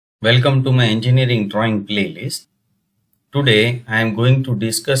Welcome to my engineering drawing playlist. Today I am going to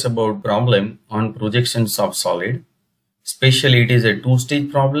discuss about problem on projections of solid. Especially it is a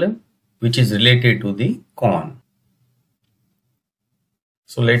two-stage problem which is related to the cone.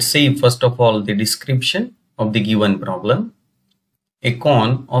 So let's see first of all the description of the given problem. A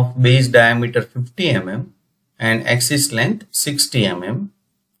cone of base diameter 50 mm and axis length 60 mm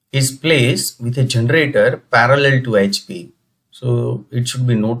is placed with a generator parallel to HP. So it should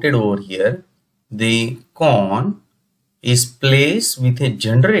be noted over here, the cone is placed with a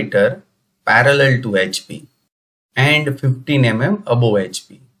generator parallel to HP and 15 mm above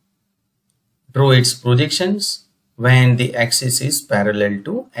HP. Draw its projections when the axis is parallel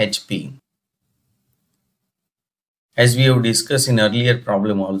to HP. As we have discussed in earlier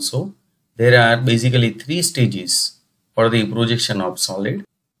problem also, there are basically three stages for the projection of solid,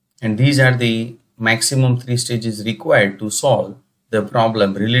 and these are the maximum three stages required to solve the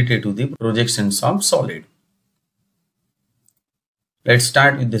problem related to the projections of solid. Let's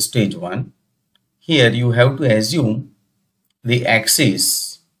start with the stage 1. Here you have to assume the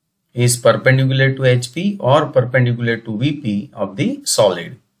axis is perpendicular to HP or perpendicular to VP of the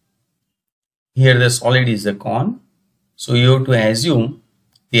solid. Here the solid is a cone, so you have to assume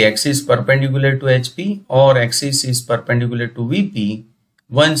the axis perpendicular to HP or axis is perpendicular to VP.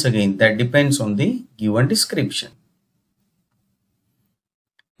 Once again, that depends on the given description.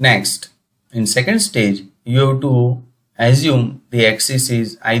 Next, in second stage, you have to assume the axis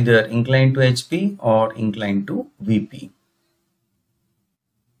is either inclined to HP or inclined to VP.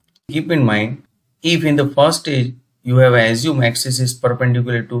 Keep in mind, if in the first stage you have assumed axis is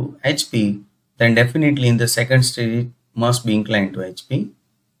perpendicular to HP, then definitely in the second stage it must be inclined to HP.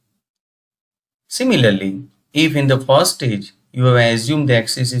 Similarly, if in the first stage you have assumed the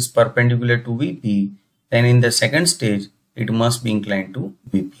axis is perpendicular to VP, then in the second stage it must be inclined to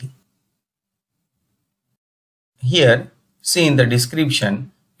VP. Here, see in the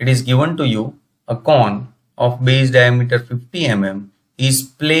description, it is given to you a cone of base diameter 50 mm is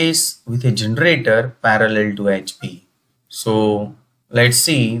placed with a generator parallel to HP. So let's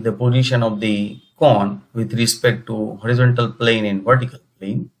see the position of the cone with respect to horizontal plane and vertical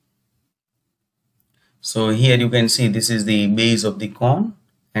plane. So here you can see this is the base of the cone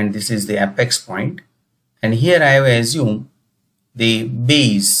and this is the apex point, and here I have assumed the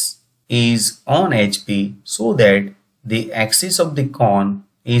base is on HP so that the axis of the cone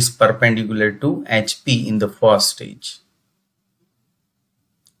is perpendicular to HP in the first stage.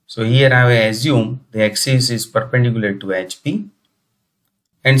 So here I have assumed the axis is perpendicular to HP,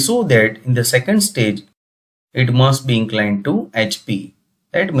 and so that in the second stage it must be inclined to HP.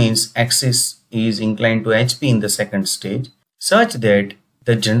 That means axis is inclined to HP in the second stage such that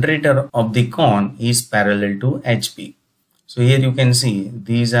the generator of the cone is parallel to HP. So here you can see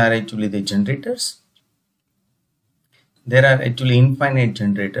these are actually the generators. There are actually infinite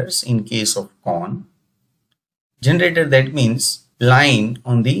generators in case of cone. Generator, that means line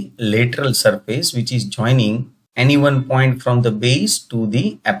on the lateral surface which is joining any one point from the base to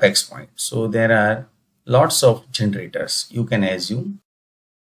the apex point. So there are lots of generators you can assume.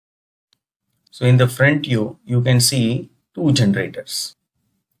 So in the front view you can see two generators,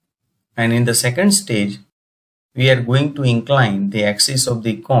 and in the second stage we are going to incline the axis of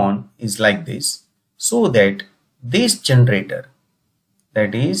the cone is like this, so that this generator,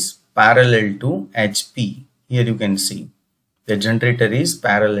 that is parallel to HP. Here you can see the generator is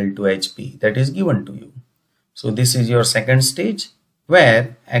parallel to HP, that is given to you. So this is your second stage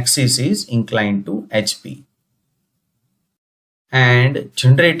where axis is inclined to HP, and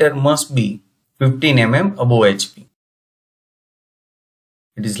generator must be 15 mm above HP.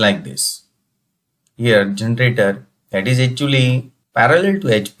 It is like this. Here generator, that is actually parallel to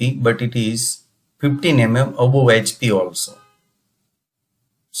HP, but it is 15 mm above HP also.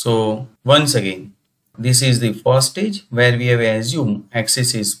 So once again, this is the first stage where we have assumed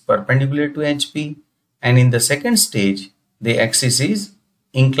axis is perpendicular to HP, and in the second stage the axis is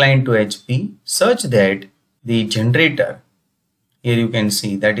inclined to HP such that the generator, here you can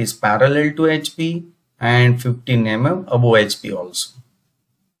see, that is parallel to HP and 15 mm above HP also.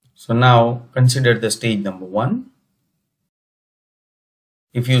 So now consider the stage number 1.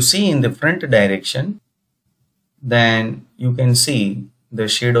 If you see in the front direction, then you can see the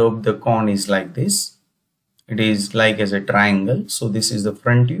shadow of the cone is like this. It is like as a triangle. So this is the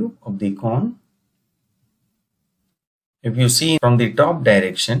front view of the cone. If you see from the top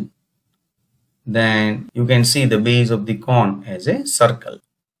direction, then you can see the base of the cone as a circle.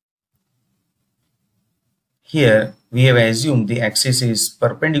 Here we have assumed the axis is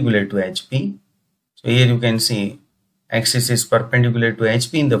perpendicular to HP. So here you can see axis is perpendicular to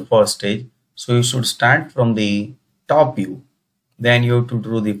HP in the first stage. So you should start from the top view. Then you have to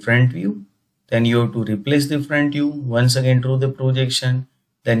draw the front view. Then you have to replace the front view. Once again draw the projection.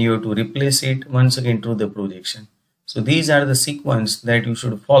 Then you have to replace it. Once again draw the projection. So these are the sequence that you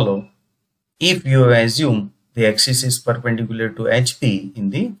should follow if you assume the axis is perpendicular to HP in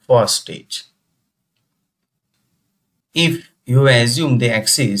the first stage. If you assume the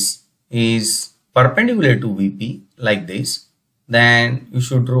axis is perpendicular to VP like this, then you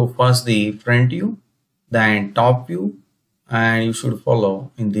should draw first the front view, then top view, and you should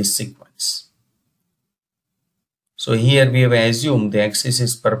follow in this sequence. So here we have assumed the axis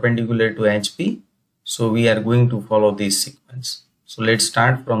is perpendicular to HP, so we are going to follow this sequence. So let's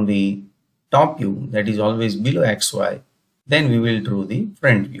start from the top view, that is always below XY, then we will draw the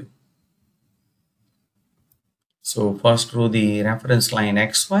front view. So first draw the reference line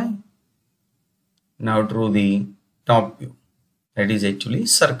XY. Now draw the top view, that is actually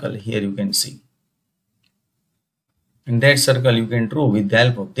circle. Here you can see. And that circle you can draw with the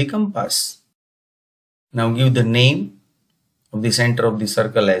help of the compass. Now give the name of the center of the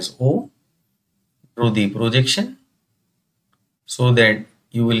circle as O. Draw the projection so that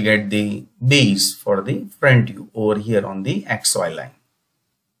you will get the base for the front view over here on the XY line.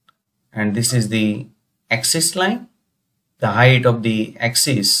 And this is the axis line. The height of the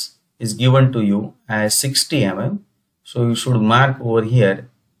axis is given to you as 60 mm. So you should mark over here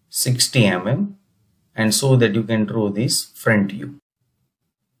 60 mm, and so that you can draw this front view.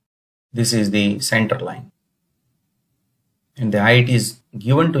 This is the center line. And the height is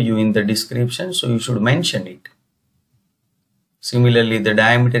given to you in the description, so you should mention it. Similarly, the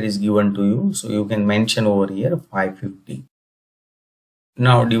diameter is given to you, so you can mention over here 550.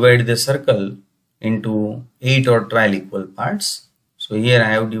 Now divide the circle into 8 or 12 equal parts. So here I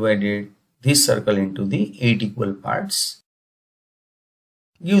have divided this circle into the 8 equal parts.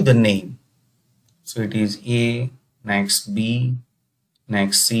 Give the name. So it is A, next B,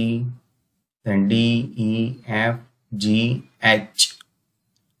 next C, then D, E, F, G, H.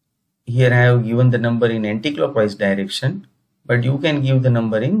 Here I have given the number in anti-clockwise direction, but you can give the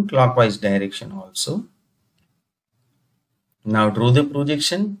number in clockwise direction also. Now draw the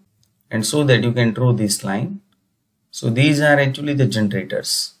projection, and so that you can draw this line. So these are actually the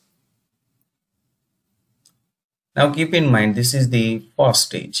generators. Now keep in mind, this is the first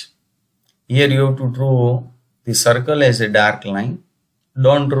stage. Here you have to draw the circle as a dark line.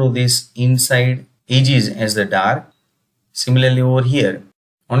 Don't draw this inside edges as the dark. Similarly over here,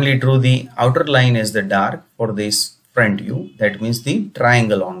 only draw the outer line as the dark for this front view. That means the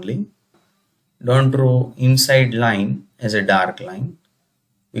triangle only. Don't draw inside line as a dark line,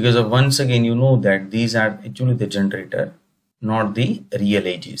 because of once again you know that these are actually the generator, not the real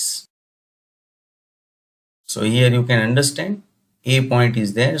edges. So here you can understand A point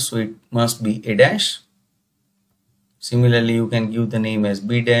is there, so it must be A dash. Similarly, you can give the name as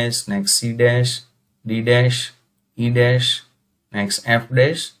B dash, next C dash, D dash, E dash, next F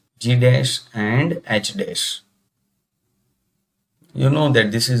dash, G dash, and H dash. You know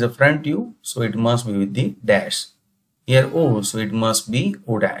that this is a front view, so it must be with the dash. Here O, so it must be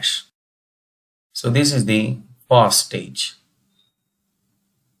O dash. So this is the first stage.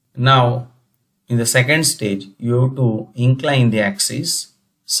 Now in the second stage, you have to incline the axis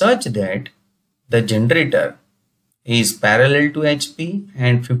such that the generator is parallel to HP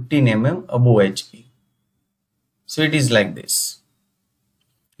and 15 mm above HP. So it is like this.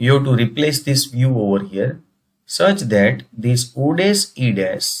 You have to replace this view over here such that this O dash E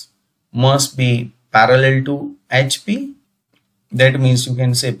dash must be parallel to HP. That means you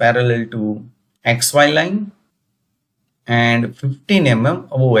can say parallel to XY line and 15 mm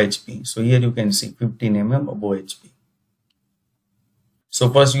above HP. So here you can see 15 mm above HP. So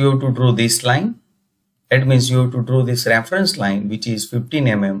first you have to draw this line. That means you have to draw this reference line which is 15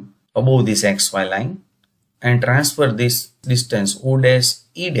 mm above this XY line, and transfer this distance O dash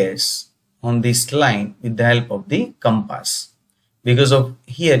E dash on this line with the help of the compass. Because of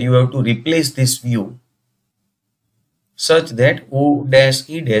here you have to replace this view such that O dash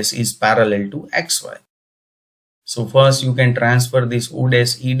E dash is parallel to XY. So first you can transfer this O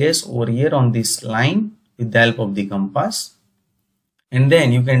dash E dash over here on this line with the help of the compass, and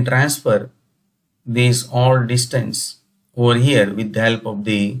then you can transfer this all distance over here with the help of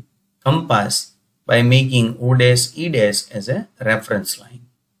the compass by making O dash E dash as a reference line.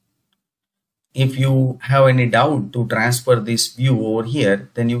 If you have any doubt to transfer this view over here,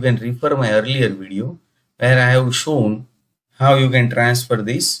 then you can refer my earlier video where I have shown how you can transfer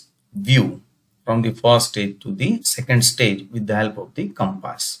this view from the first stage to the second stage with the help of the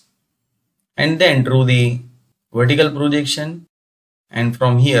compass. And then draw the vertical projection and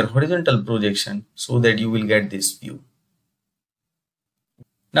from here horizontal projection, so that you will get this view.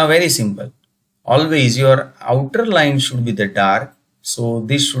 Now very simple. Always your outer line should be the dark. So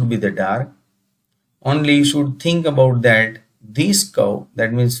this should be the dark. Only you should think about that this curve,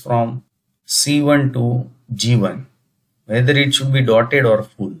 that means from C1 to G1, whether it should be dotted or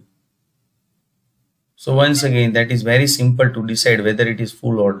full. So once again, that is very simple to decide whether it is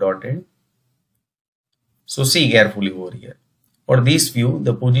full or dotted. So see carefully over here. For this view,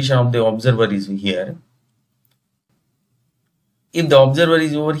 the position of the observer is here. If the observer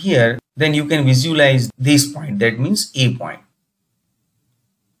is over here, then you can visualize this point, that means A point.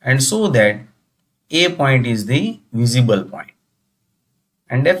 And so that A point is the visible point.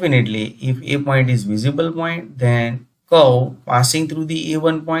 And definitely if A point is visible point, then curve passing through the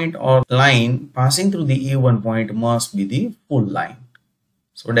A1 point or line passing through the A1 point must be the full line.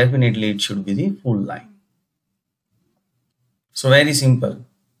 So definitely it should be the full line. So very simple.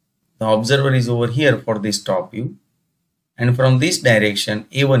 The observer is over here for this top view. And from this direction,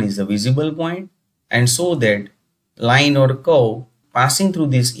 A1 is the visible point. And so that line or curve passing through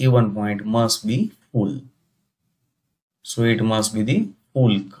this A1 point must be full. So it must be the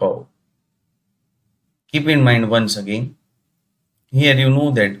full curve. Keep in mind once again, here you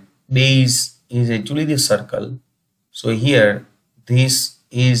know that base is actually the circle. So here this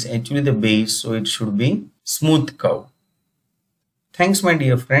is actually the base, so it should be smooth curve. Thanks my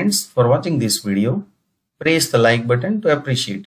dear friends for watching this video. Press the like button to appreciate.